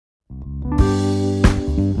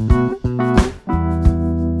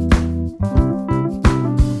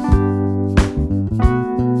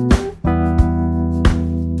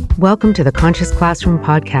Welcome to the Conscious Classroom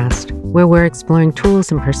podcast, where we're exploring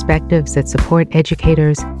tools and perspectives that support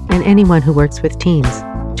educators and anyone who works with teams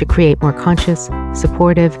to create more conscious,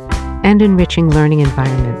 supportive, and enriching learning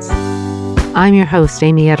environments. I'm your host,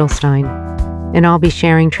 Amy Edelstein, and I'll be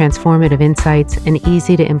sharing transformative insights and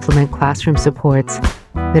easy-to-implement classroom supports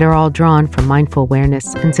that are all drawn from mindful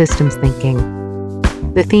awareness and systems thinking.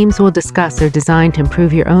 The themes we'll discuss are designed to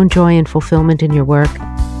improve your own joy and fulfillment in your work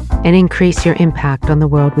and increase your impact on the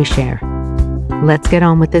world we share. Let's get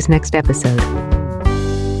on with this next episode.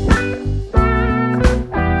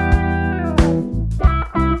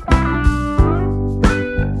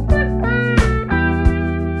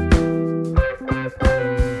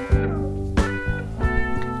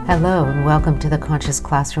 Hello, and welcome to the Conscious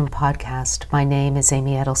Classroom podcast. My name is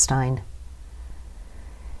Amy Edelstein.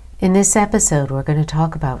 In this episode, we're going to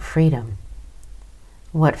talk about freedom,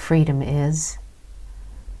 what freedom is,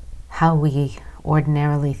 how we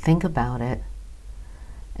ordinarily think about it,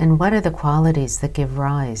 and what are the qualities that give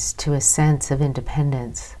rise to a sense of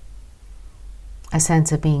independence, a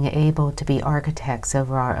sense of being able to be architects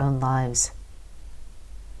over our own lives,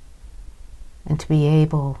 and to be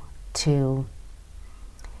able to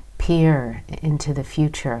peer into the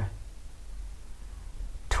future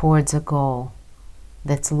towards a goal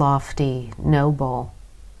that's lofty, noble,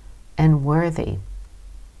 and worthy.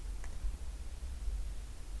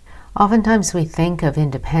 Oftentimes we think of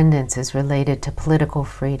independence as related to political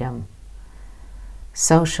freedom,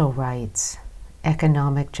 social rights,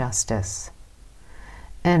 economic justice,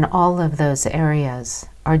 and all of those areas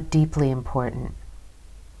are deeply important.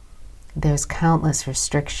 There's countless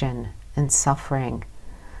restriction and suffering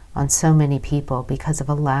on so many people because of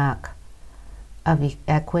a lack of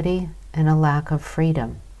equity and a lack of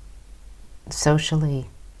freedom, socially,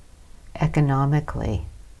 economically,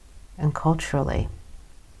 and culturally.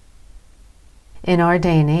 In our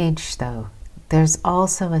day and age, though, there's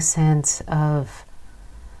also a sense of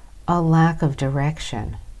a lack of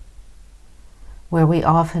direction, where we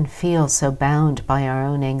often feel so bound by our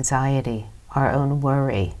own anxiety, our own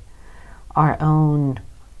worry, our own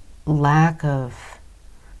lack of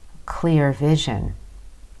clear vision,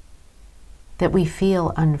 that we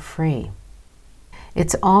feel unfree.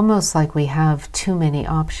 It's almost like we have too many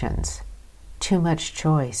options, too much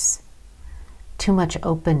choice, too much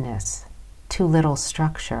openness, too little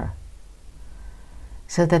structure,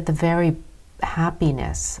 so that the very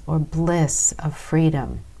happiness or bliss of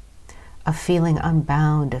freedom, of feeling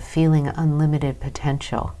unbound, of feeling unlimited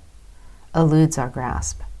potential, eludes our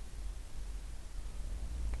grasp.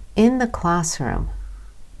 In the classroom,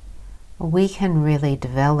 we can really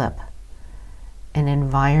develop an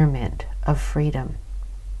environment of freedom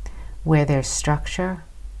where there's structure,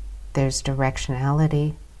 there's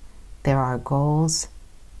directionality, there are goals,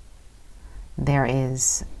 there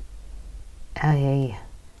is a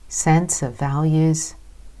sense of values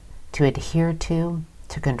to adhere to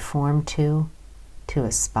conform to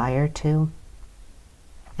aspire to,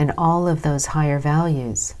 and all of those higher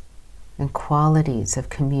values and qualities of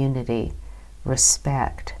community,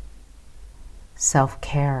 respect,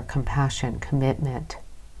 self-care, compassion, commitment,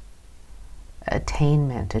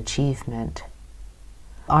 attainment, achievement.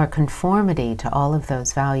 Our conformity to all of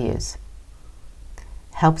those values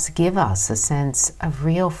helps give us a sense of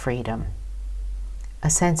real freedom, a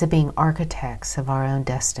sense of being architects of our own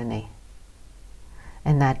destiny,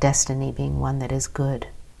 and that destiny being one that is good.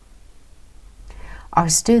 Our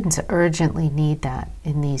students urgently need that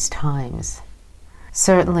in these times.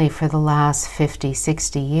 Certainly for the last 50,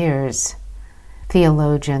 60 years,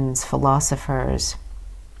 theologians, philosophers,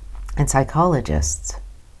 and psychologists,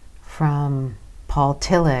 from Paul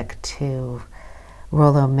Tillich to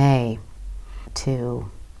Rollo May to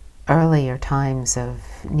earlier times of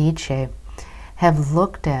Nietzsche, have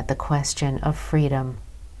looked at the question of freedom,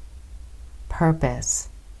 purpose,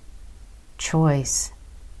 choice,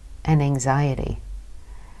 and anxiety,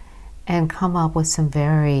 and come up with some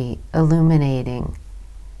very illuminating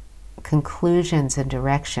conclusions and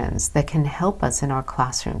directions that can help us in our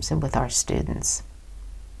classrooms and with our students.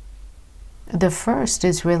 The first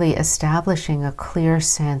is really establishing a clear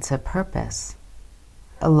sense of purpose,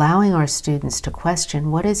 allowing our students to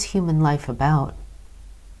question, what is human life about?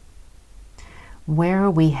 Where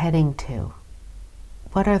are we heading to?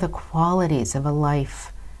 What are the qualities of a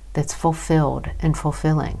life that's fulfilled and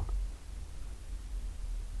fulfilling?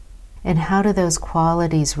 And how do those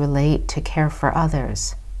qualities relate to care for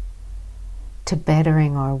others, to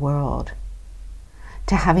bettering our world,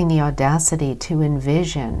 to having the audacity to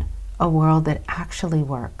envision a world that actually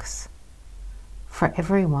works for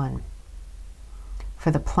everyone, for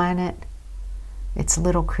the planet, its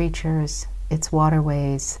little creatures, its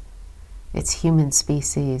waterways, It's human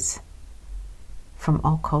species from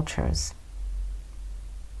all cultures.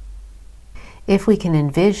 If we can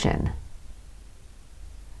envision,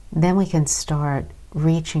 then we can start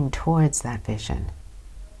reaching towards that vision.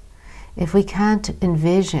 If we can't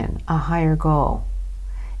envision a higher goal,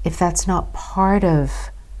 if that's not part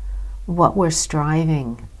of what we're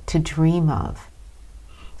striving to dream of,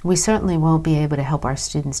 we certainly won't be able to help our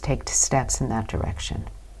students take steps in that direction.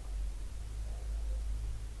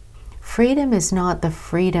 Freedom is not the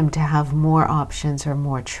freedom to have more options or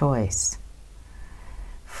more choice.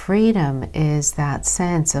 Freedom is that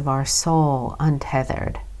sense of our soul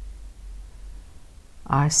untethered,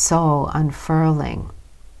 our soul unfurling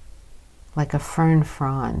like a fern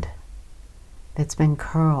frond that's been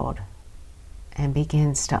curled and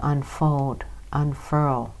begins to unfold,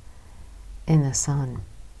 unfurl in the sun.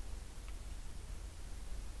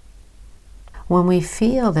 When we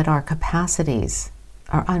feel that our capacities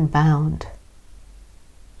are unbound,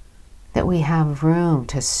 that we have room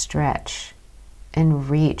to stretch and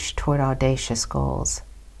reach toward audacious goals,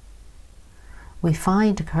 we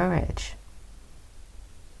find courage.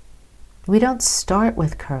 We don't start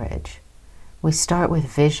with courage. We start with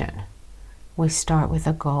vision. We start with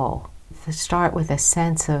a goal. We start with a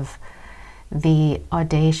sense of the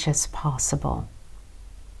audacious possible,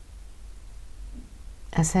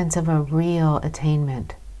 a sense of a real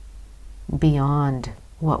attainment beyond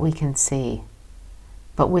what we can see,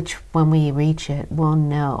 but which, when we reach it, we'll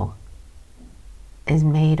know is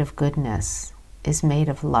made of goodness, is made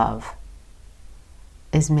of love,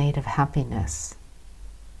 is made of happiness,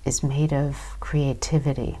 is made of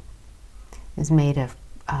creativity, is made of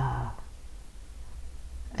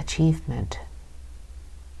achievement,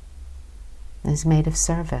 is made of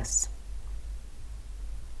service.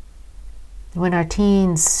 When our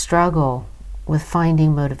teens struggle with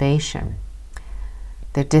finding motivation,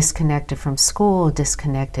 they're disconnected from school,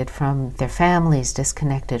 disconnected from their families,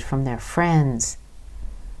 disconnected from their friends,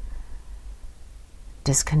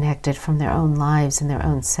 disconnected from their own lives and their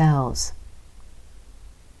own selves,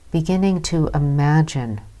 beginning to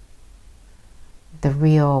imagine the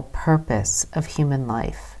real purpose of human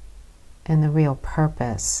life and the real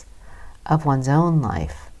purpose of one's own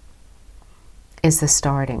life is the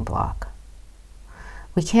starting block.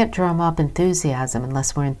 We can't drum up enthusiasm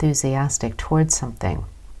unless we're enthusiastic towards something,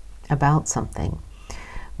 about something.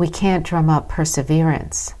 We can't drum up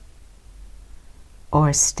perseverance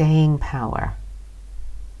or staying power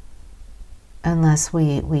unless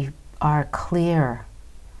we are clear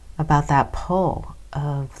about that pull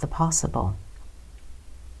of the possible.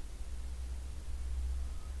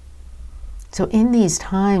 So in these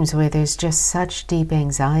times where there's just such deep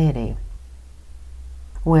anxiety,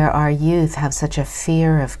 where our youth have such a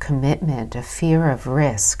fear of commitment, a fear of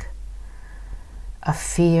risk, a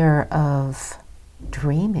fear of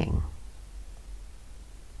dreaming,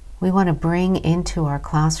 we want to bring into our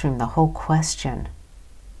classroom the whole question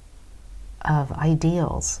of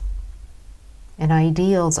ideals. And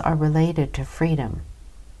ideals are related to freedom.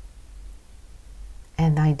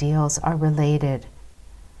 And ideals are related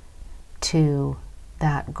to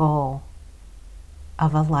that goal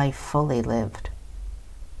of a life fully lived.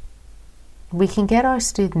 We can get our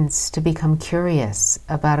students to become curious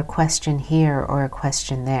about a question here or a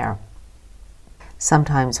question there.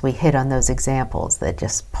 Sometimes we hit on those examples that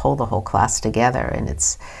just pull the whole class together, and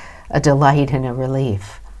it's a delight and a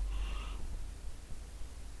relief.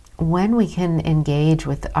 When we can engage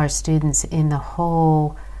with our students in the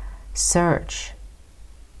whole search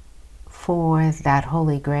for that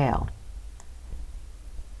Holy Grail,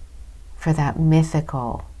 for that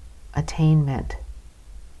mythical attainment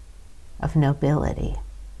of nobility,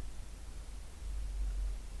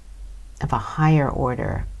 of a higher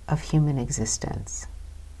order of human existence,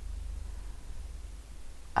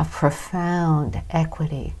 of profound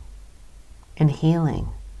equity and healing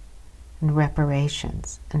and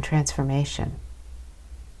reparations and transformation.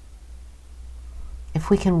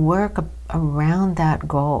 If we can work around that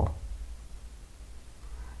goal,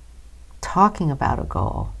 talking about a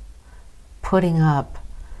goal, putting up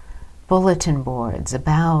bulletin boards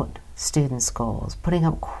about students' goals, putting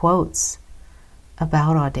up quotes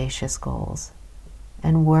about audacious goals,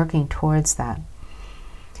 and working towards that,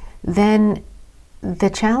 then the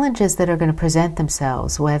challenges that are going to present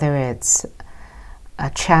themselves, whether it's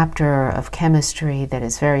a chapter of chemistry that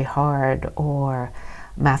is very hard or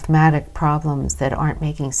mathematic problems that aren't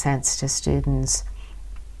making sense to students,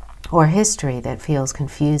 or history that feels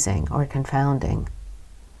confusing or confounding,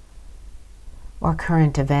 or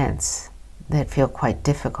current events that feel quite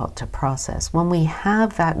difficult to process. When we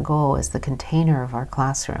have that goal as the container of our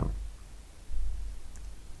classroom,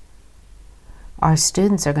 our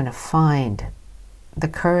students are going to find the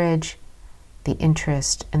courage, the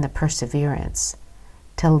interest, and the perseverance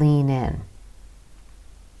to lean in.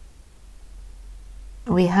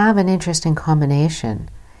 We have an interesting combination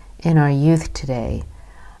in our youth today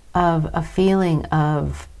of a feeling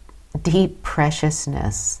of deep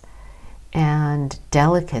preciousness and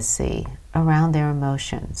delicacy around their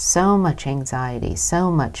emotions. So much anxiety,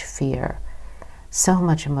 so much fear, so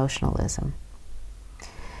much emotionalism.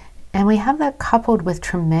 And we have that coupled with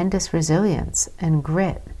tremendous resilience and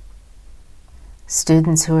grit.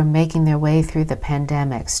 Students who are making their way through the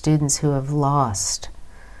pandemic, students who have lost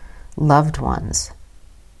loved ones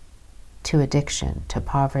to addiction, to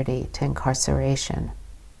poverty, to incarceration,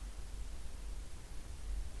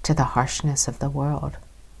 to the harshness of the world.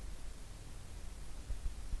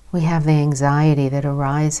 We have the anxiety that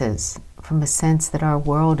arises from a sense that our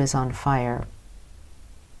world is on fire,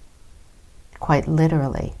 quite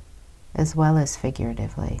literally, as well as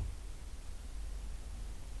figuratively.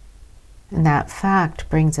 And that fact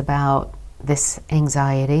brings about this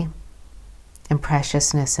anxiety and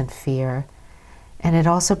preciousness and fear, and it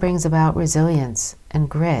also brings about resilience and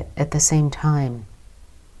grit at the same time.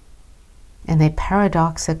 And they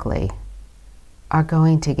paradoxically are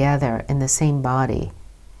going together in the same body,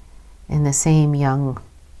 in the same young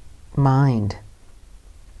mind.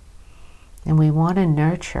 And we want to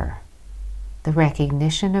nurture the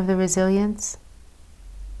recognition of the resilience,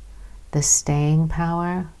 the staying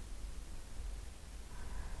power,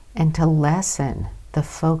 and to lessen the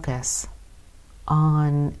focus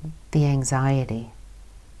on the anxiety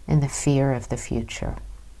and the fear of the future.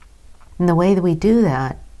 And the way that we do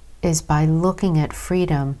that is by looking at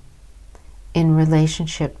freedom in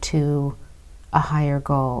relationship to a higher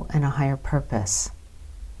goal and a higher purpose,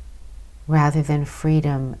 rather than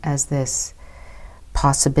freedom as this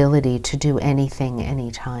possibility to do anything,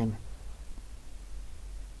 anytime.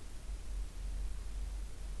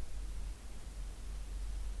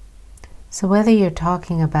 So whether you're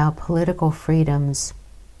talking about political freedoms,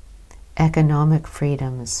 economic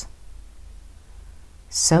freedoms,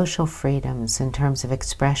 social freedoms in terms of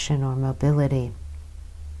expression or mobility,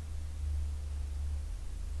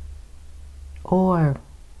 or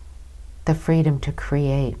the freedom to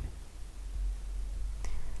create,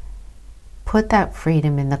 put that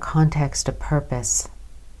freedom in the context of purpose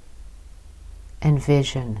and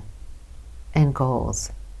vision and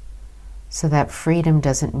goals, so that freedom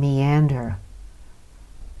doesn't meander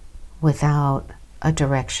without a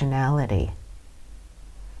directionality.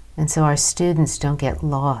 And so our students don't get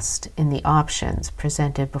lost in the options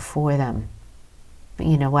presented before them,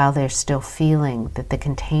 while they're still feeling that the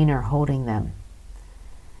container holding them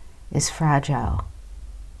is fragile,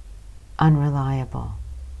 unreliable,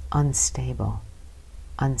 unstable,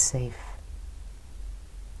 unsafe.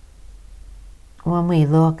 When we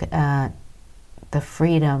look at the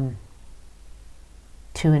freedom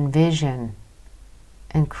to envision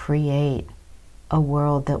and create a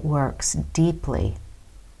world that works deeply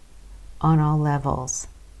on all levels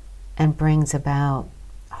and brings about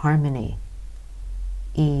harmony,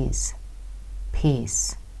 ease,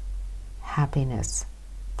 peace, happiness,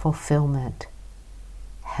 fulfillment,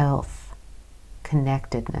 health,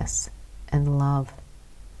 connectedness, and love.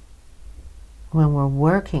 When we're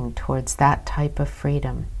working towards that type of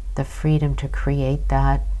freedom, the freedom to create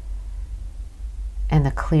that and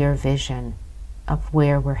the clear vision of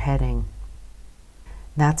where we're heading,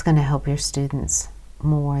 that's going to help your students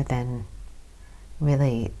more than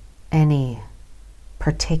really any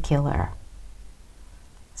particular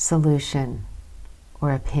solution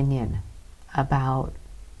or opinion about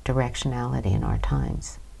directionality in our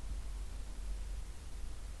times.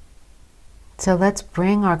 So let's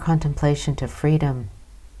bring our contemplation to freedom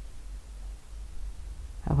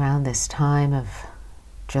around this time of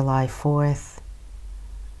July 4th,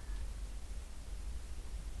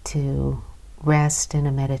 to rest in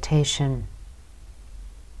a meditation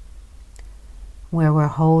where we're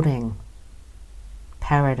holding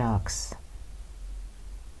paradox,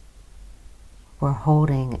 we're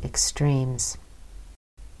holding extremes,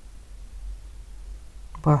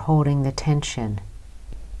 we're holding the tension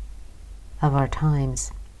of our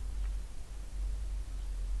times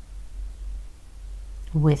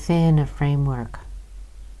within a framework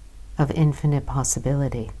of infinite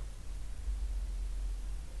possibility.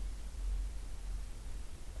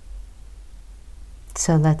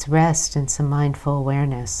 So let's rest in some mindful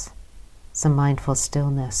awareness, some mindful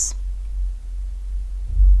stillness.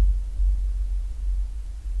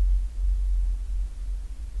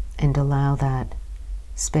 And allow that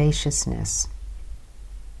spaciousness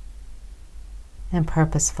and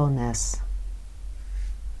purposefulness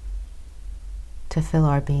to fill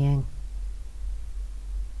our being.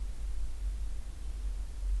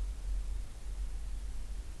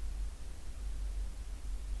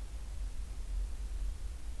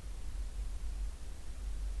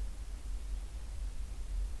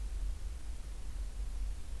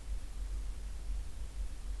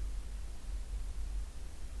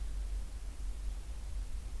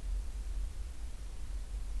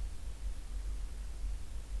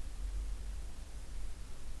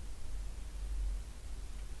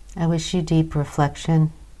 I wish you deep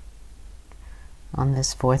reflection on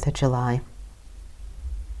this 4th of July.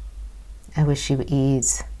 I wish you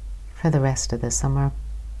ease for the rest of the summer.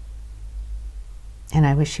 And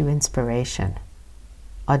I wish you inspiration,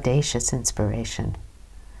 audacious inspiration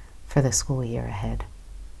for the school year ahead.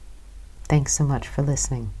 Thanks so much for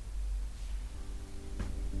listening.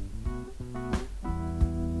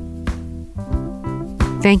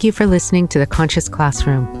 Thank you for listening to The Conscious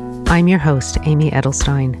Classroom. I'm your host, Amy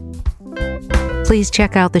Edelstein. Please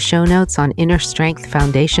check out the show notes on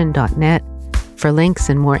innerstrengthfoundation.net for links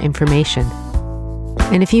and more information.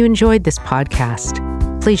 And if you enjoyed this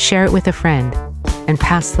podcast, please share it with a friend and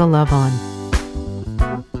pass the love on.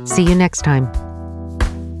 See you next time.